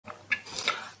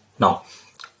Now,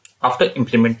 after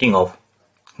implementing of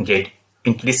get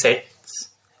entity sets,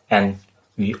 and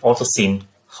we also seen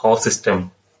how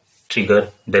system trigger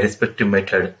the respective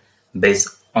method based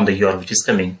on the URL which is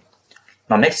coming.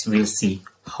 Now next we'll see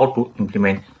how to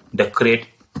implement the create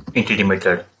entity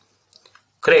method.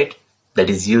 Create that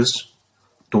is used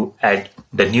to add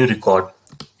the new record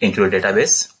into a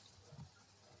database.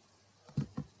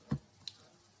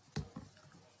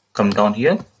 Come down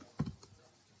here.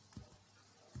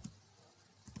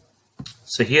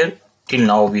 So here till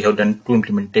now we have done two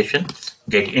implementation,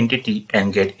 get entity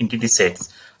and get entity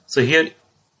sets. So here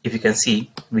if you can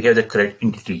see we have the create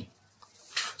entity.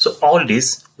 So all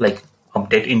this like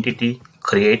update entity,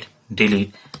 create,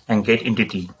 delete and get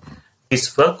entity,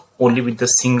 this work only with the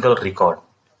single record.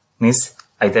 Means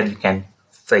either we can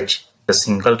fetch the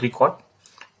single record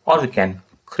or we can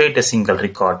create a single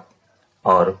record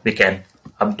or we can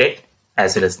update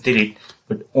as well as delete,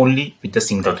 but only with the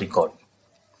single record.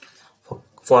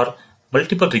 For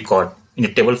multiple record in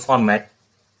a table format,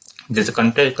 there is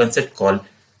a concept called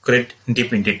create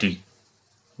deep entity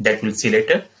that we'll see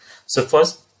later. So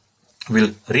first we'll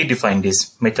redefine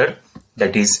this method,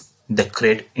 that is the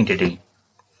create entity.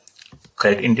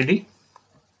 Create entity,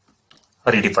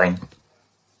 redefine.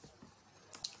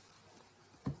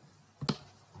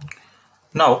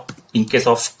 Now in case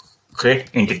of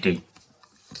create entity,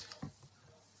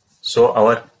 so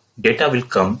our data will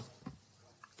come,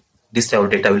 this type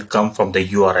of data will come from the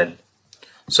URL.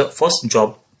 So first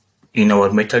job in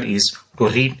our method is to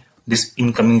read this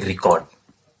incoming record.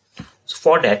 So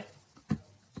for that,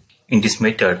 in this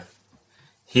method,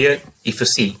 here if you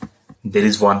see there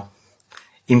is one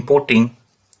importing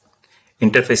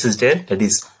interface is there, that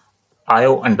is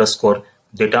IO underscore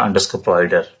data underscore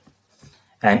provider,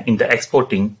 and in the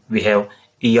exporting we have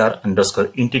ER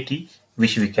underscore entity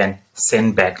which we can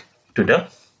send back to the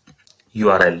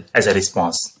URL as a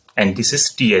response, and this is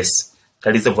TS,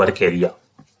 that is the work area.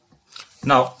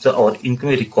 Now our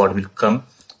incoming record will come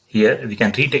here. We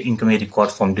can read the incoming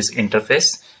record from this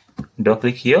interface. Double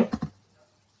click here.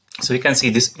 So we can see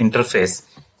this interface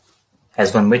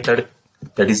has one method,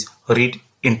 that is read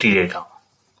entry data.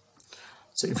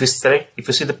 So if you select, if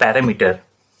you see the parameter,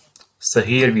 so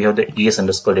here we have the ES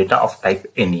underscore data of type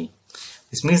any.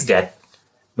 This means that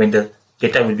when the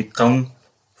data will be come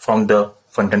from the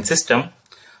front-end system,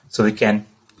 so we can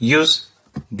use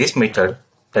this method,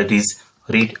 that is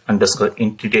read underscore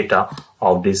entry data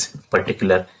of this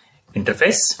particular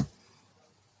interface.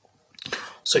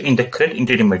 So in the create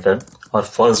entity method, our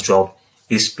first job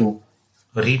is to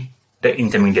read the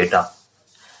incoming data.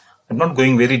 I'm not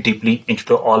going very deeply into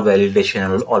the all validation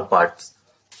and all parts.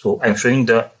 So I'm showing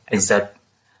the exact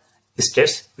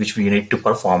steps which we need to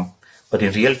perform. But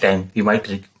in real time, we might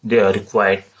they are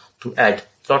required to add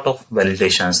a lot of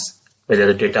validations, whether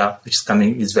the data which is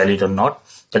coming is valid or not.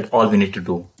 That's all we need to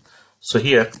do. So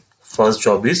here, first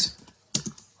job is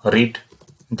read,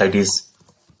 that is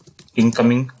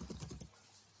incoming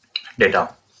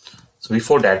data. So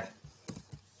before that,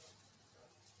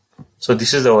 so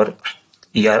this is our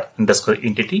ER underscore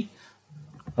entity.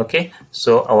 Okay,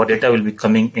 so our data will be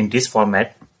coming in this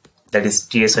format, that is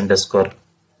TS underscore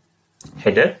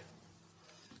header.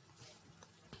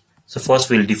 So first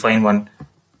we'll define one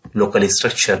local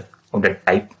structure of the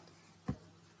type.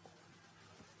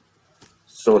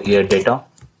 So here data,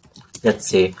 let's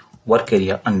say work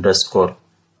area underscore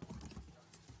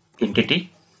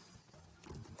entity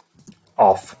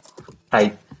of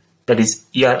type, that is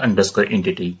ER underscore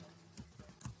entity.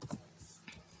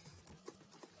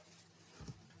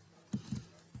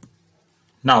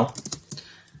 Now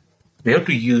we have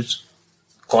to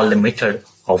call the method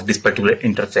of this particular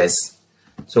interface.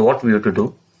 So what we have to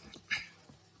do,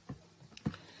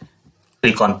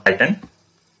 click on pattern.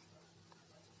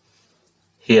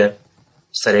 Here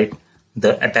select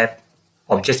the attack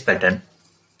objects pattern.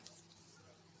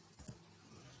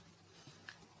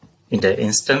 In the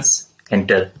instance,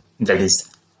 enter, that is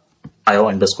IO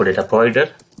underscore data provider,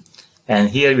 and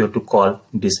here we have to call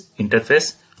this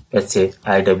interface, let's say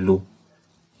IW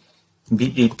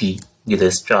BAP with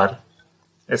a star,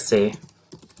 let's say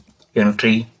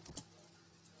entry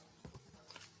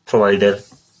provider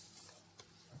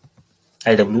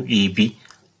IWEB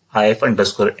IF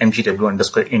underscore MGW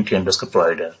underscore entry underscore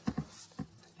provider,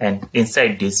 and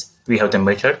inside this we have the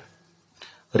method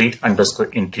read underscore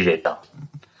entry data.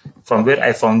 From where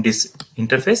I found this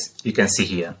interface, you can see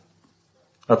here.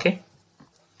 Okay,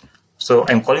 so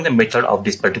I'm calling the method of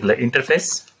this particular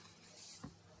interface,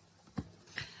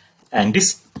 and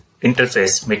this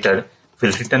interface method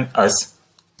will return us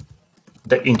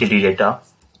the entity data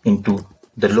into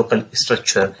the local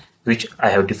structure which I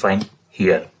have defined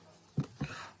here.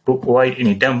 To avoid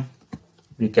any dump,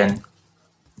 we can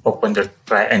open the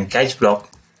try and catch block.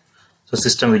 So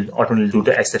system will automatically do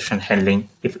the exception handling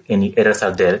if any errors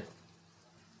are there.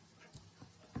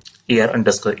 ER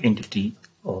underscore entity,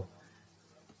 or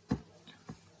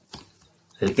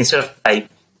instead of type,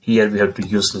 here we have to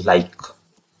use like.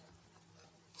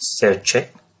 Save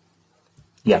check.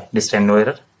 Yeah, this time no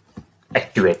error.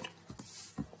 Activate.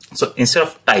 So instead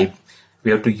of type,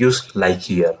 we have to use like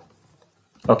here.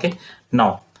 Okay.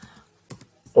 Now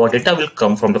our data will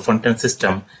come from the front-end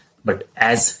system, but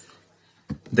as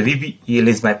the VBEL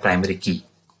is my primary key,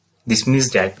 this means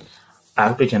that I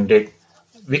have to generate.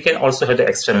 We can also have the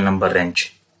external number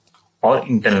range or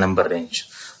internal number range.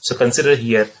 So consider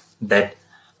here that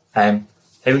I am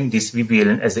having this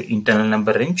VBELN as the internal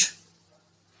number range,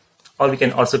 or we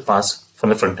can also pass from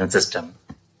the front-end system.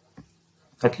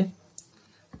 Okay.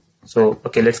 So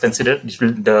okay, let's consider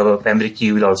the primary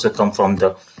key will also come from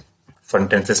the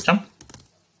front-end system.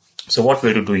 So what we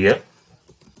have to do here,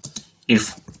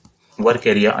 if work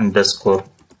area underscore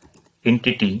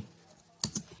entity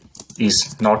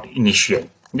is not initial,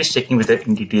 just checking whether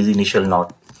entity is initial or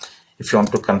not. If you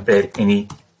want to compare any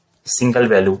single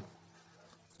value,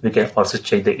 we can also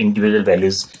check the individual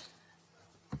values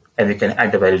and we can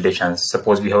add the validations.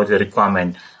 Suppose we have the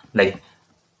requirement like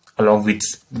along with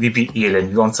VBEL and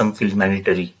we want some field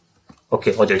mandatory,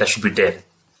 okay, or data should be there.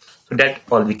 So that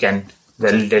all we can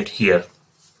validate here.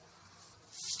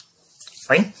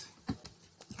 Fine.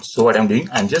 So what I'm doing,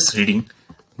 I'm just reading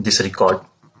this record.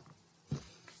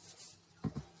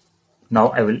 Now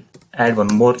I will add one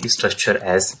more structure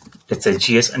as, let's say,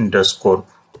 GS underscore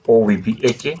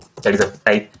OVBAK, that is of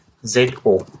type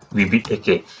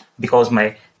ZOVBAK, because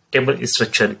my table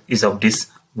structure is of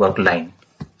this work line.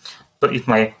 So if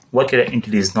my work area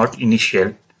entity is not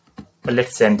initial, but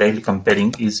let's say I'm directly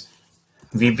comparing is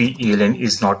VBELN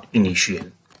is not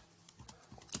initial.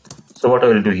 So what I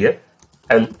will do here,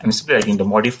 I'm simply writing the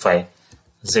modify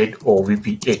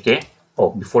ZOVBAK,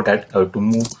 or before that I have to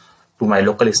move to my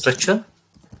local structure,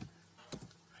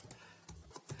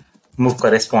 move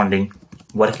corresponding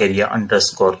work area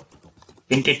underscore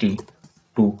entity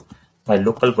to my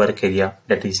local work area,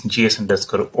 that is GS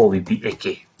underscore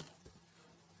OVBAK.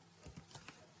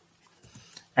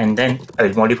 And then I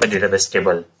will modify database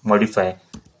table, modify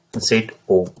ZOVBAK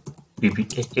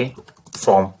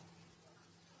from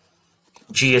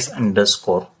GS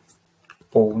underscore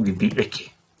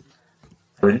OVBAK.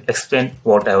 I will explain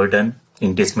what I have done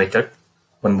in this method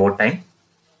one more time.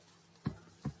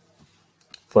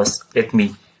 First, let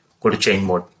me go to chain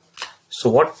mode. So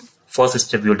what first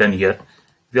step we have done here,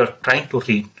 we are trying to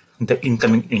read the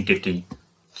incoming entity.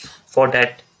 For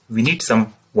that, we need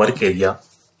some work area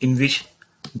in which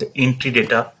the entry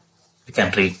data we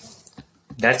can read.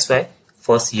 That's why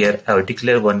first here I will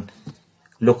declare one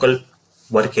local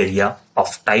work area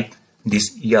of type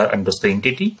this ER underscore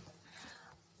entity.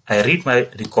 I read my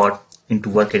record into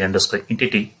work area underscore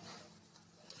entity.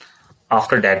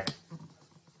 After that,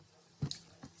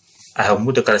 I have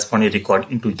moved the corresponding record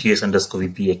into GS underscore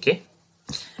VBAK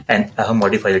and I have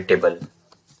modified the table.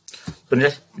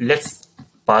 So let's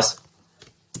pass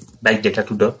back data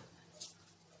to the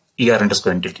ER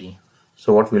underscore entity.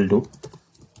 So what we'll do,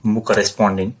 move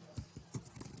corresponding,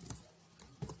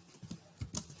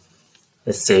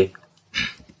 let's say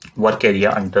work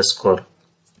area underscore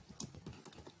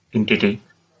entity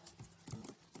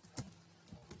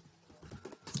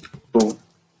to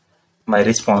my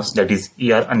response, that is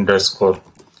ER underscore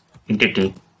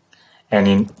entity, and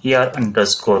in ER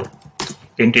underscore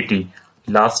entity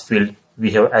last field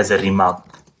we have as a remark,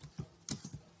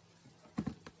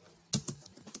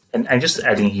 and I'm just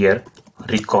adding here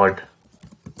record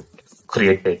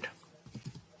created.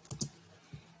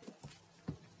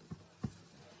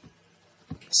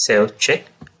 Save, check,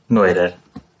 no error.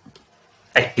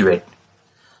 Activate.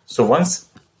 So once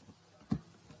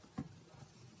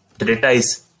the data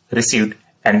is received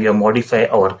and we have modified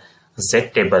our Z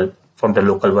table from the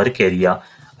local work area,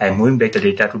 I am moving back the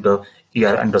data to the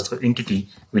ER underscore entity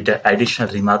with the additional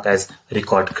remark as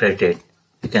record created.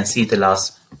 You can see the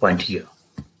last point here.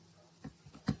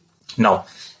 Now,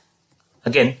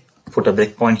 again, put a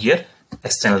breakpoint here,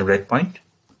 external breakpoint.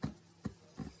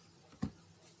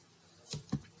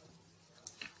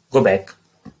 Go back.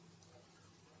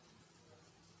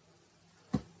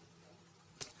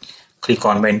 Click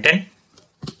on maintain.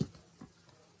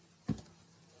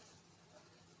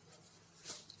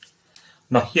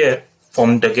 Now here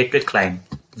from the gateway client,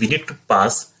 we need to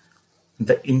pass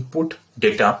the input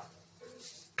data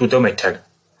to the method.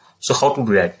 So how to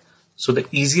do that? So the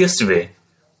easiest way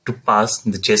to pass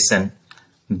the JSON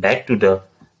back to the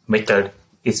method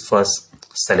is first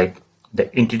select the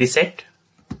entity set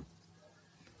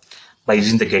by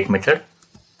using the get method.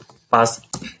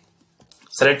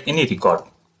 Select any record.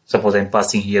 Suppose I'm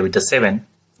passing here with the 7,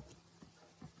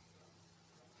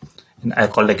 and I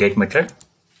call the get method.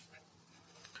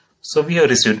 So we have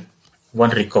received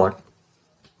one record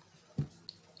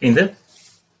with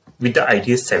the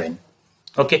ID 7.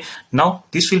 Okay, now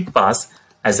this will pass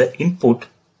as an input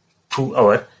to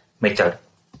our method.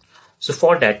 So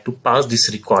for that, to pass this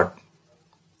record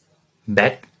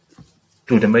back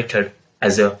to the method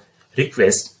as a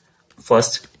request,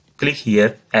 first click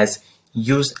here as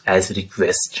use as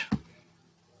request.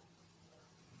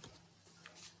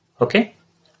 Okay,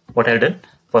 what I've done,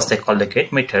 first I call the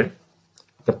get method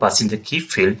by passing the key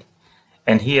field,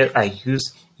 and here I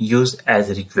use as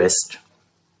request.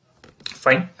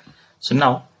 Fine. So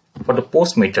now for the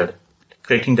post method,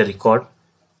 creating the record,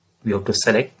 we have to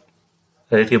select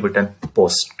relative button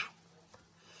post,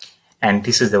 and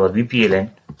this is our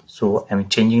VBLN. So I'm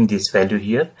changing this value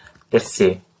here. Let's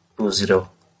say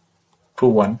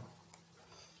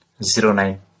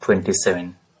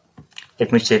 20210927.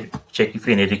 Let me check if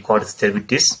any record is there with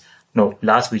this. No,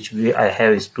 last which I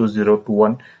have is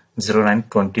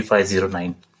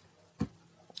 2021092509.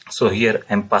 So here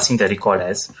I'm passing the record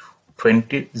as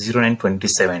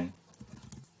 0927.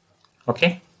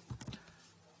 Okay.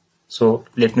 So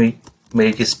let me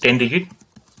make this 10 digit,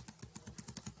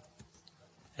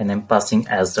 and I'm passing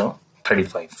as the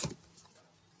 35.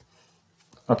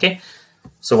 Okay.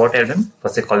 So what I've done,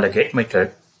 first I call the get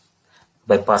method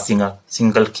by passing a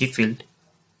single key field.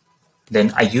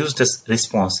 Then I use this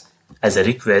response as a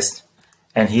request,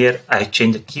 and here I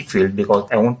change the key field because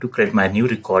I want to create my new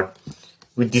record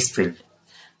with this field.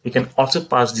 We can also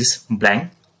pass this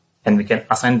blank, and we can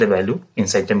assign the value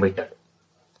inside the method.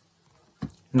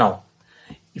 Now,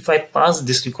 if I pass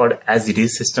this record as it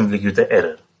is, system will give the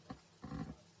error.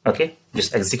 Okay,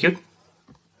 just execute.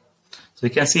 So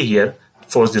you can see here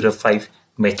 405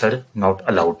 method not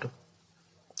allowed,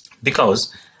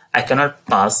 because I cannot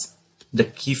pass the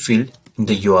key field in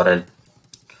the URL.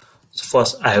 So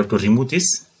first I have to remove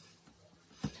this.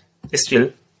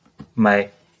 Still my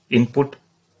input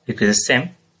is same.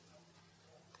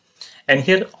 And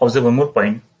here observe one more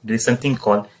point, there is something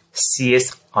called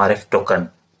CSRF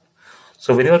token.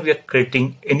 So whenever we are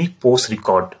creating any post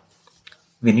record,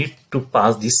 we need to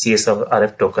pass this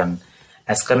CSRF token.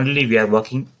 As currently we are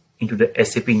working into the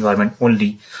SAP environment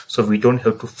only, so we don't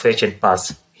have to fetch and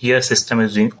pass. Here system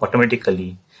is doing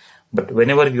automatically. But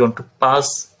whenever we want to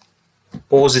post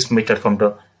this method from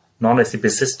the non-SAP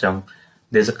system,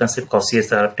 there is a concept called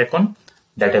CSRF token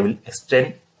that I will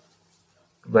explain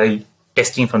while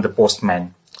testing from the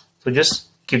Postman. So just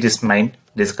keep this in mind,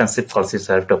 this concept called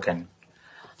CSRF token.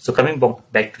 So coming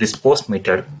back to this post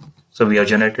method, so we have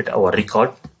generated our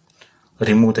record,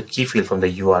 remove the key field from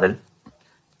the URL,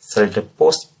 select the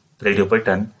post radio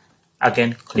button,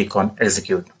 again click on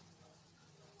execute.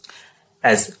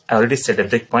 As I already set a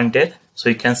breakpoint there, so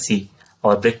you can see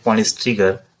our breakpoint is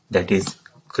triggered, that is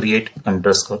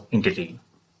create_entity.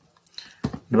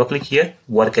 Double click here,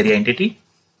 work area entity,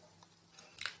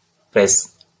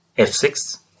 press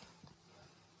F6,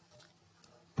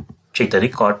 check the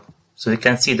record. So you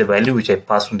can see the value which I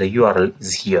passed from the URL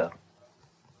is here.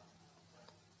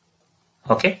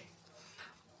 Okay.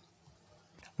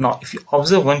 Now if you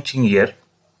observe one thing here,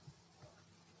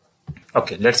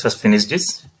 okay, let's first finish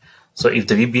this. So if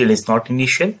the VBL is not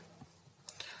initial,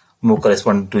 move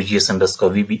corresponding to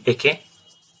GS_VBAK,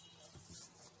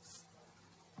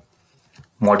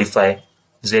 modify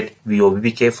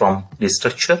ZVOVBK from this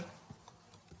structure,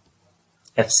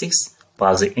 F6,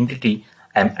 pass the entity.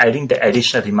 I am adding the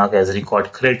additional remark as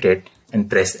record created, and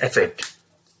press F8.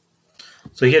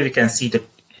 So here we can see the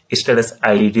status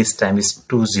ID this time is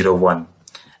 201,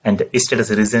 and the status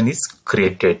reason is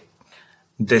created.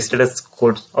 The status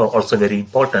codes are also very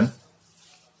important.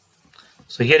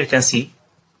 So here you can see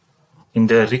in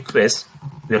the request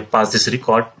we have passed this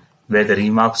record where the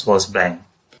remarks was blank,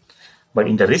 but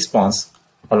in the response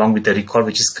along with the record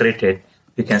which is created,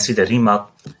 you can see the remark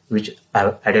which I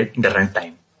have added in the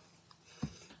runtime.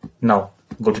 Now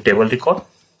go to table record.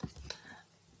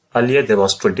 Earlier there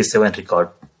was 27 record.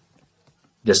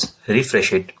 Just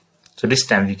refresh it. So this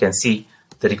time we can see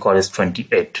the record is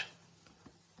 28.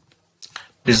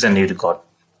 This is a new record.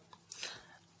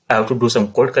 I have to do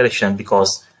some code correction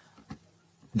because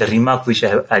the remark which I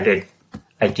have added,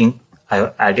 I think I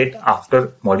have added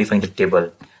after modifying the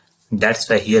table. That's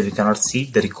why here we cannot see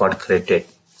the record created.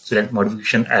 So that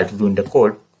modification I have to do in the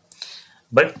code.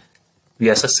 But we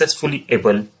are successfully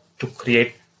able to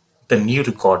create the new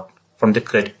record from the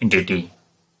create entity.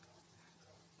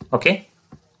 Okay.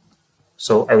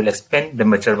 So I will explain the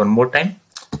method one more time.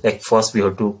 Like first we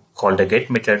have to call the get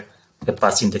method by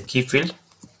passing the key field,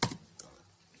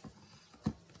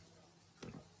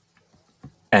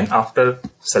 and after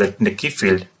selecting the key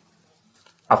field,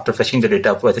 after fetching the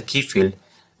data by the key field,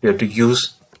 we have to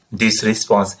use this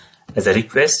response as a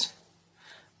request.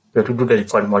 We have to do the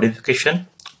record modification,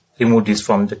 remove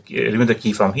the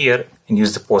key from here and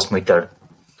use the post method.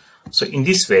 So in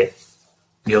this way,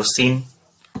 we have seen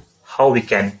how we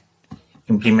can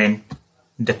implement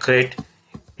the create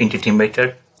entity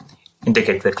method in the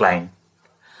gateway client.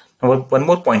 Now one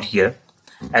more point here,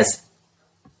 as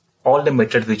all the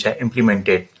methods which I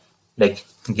implemented, like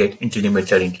get entity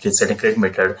method, entity set and create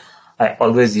method, I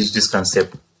always use this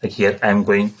concept. Like here I am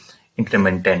going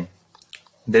implement 10.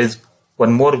 There is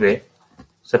one more way.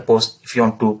 Suppose if you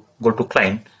want to go to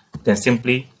client, then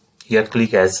simply here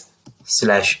click as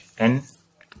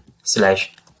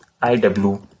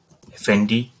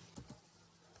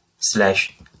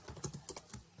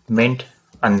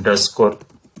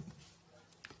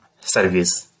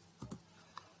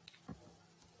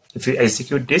If you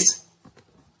execute this,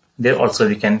 there also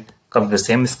we can come to the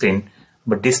same screen,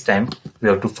 but this time we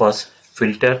have to first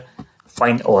filter,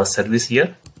 find our service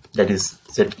here, that is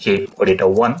ZK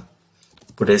odata1,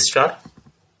 put a star,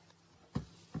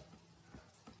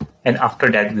 and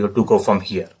after that we have to go from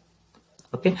here.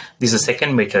 Okay, this is the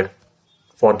second method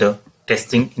for the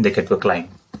testing in the gateway client.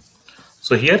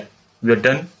 So here we are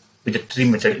done with the three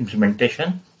method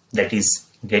implementation, that is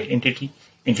get entity,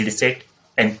 entity set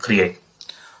and create.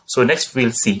 So next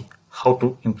we'll see how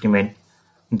to implement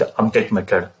the update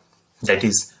method, that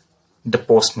is the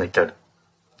post method,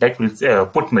 that will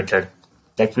put method,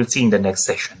 that we'll see in the next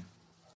section.